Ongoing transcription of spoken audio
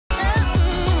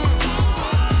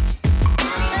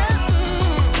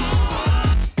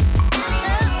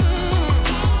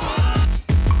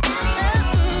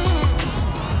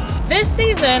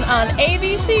Metropolitan on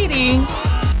ABCD.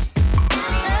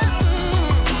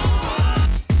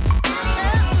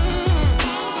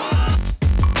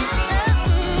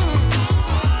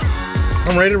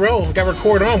 I'm ready to roll. We got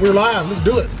record on. We're live. Let's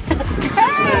do it.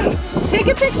 Hey, take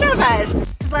a picture of us.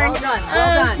 Well done.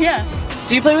 Well done. Yeah.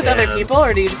 Do you play with other people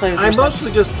or do you play with yourself? I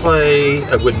mostly just play.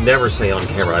 I would never say on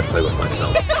camera I play with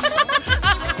myself.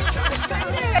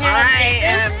 I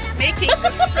am making.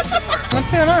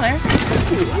 What's going on there?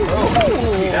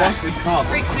 Yeah, good call.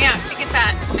 Freaks me out. She gets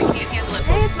that. I can't handle it.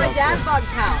 Hey, it's my Dazbog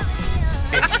pal.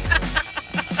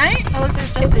 Right? Oh, look,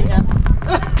 there's Jesse again.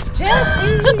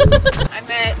 Jesse! I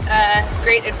met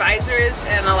great advisors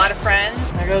and a lot of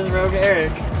friends. There goes Rogue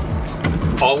Eric.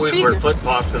 Always wear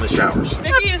flip-flops in the showers.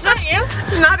 Maybe is that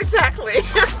you? Not exactly.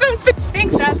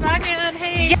 Thanks, Dazbog, and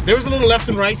hey. There was a little left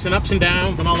and rights and ups and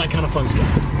downs and all that kind of fun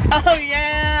stuff. Oh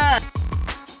yeah.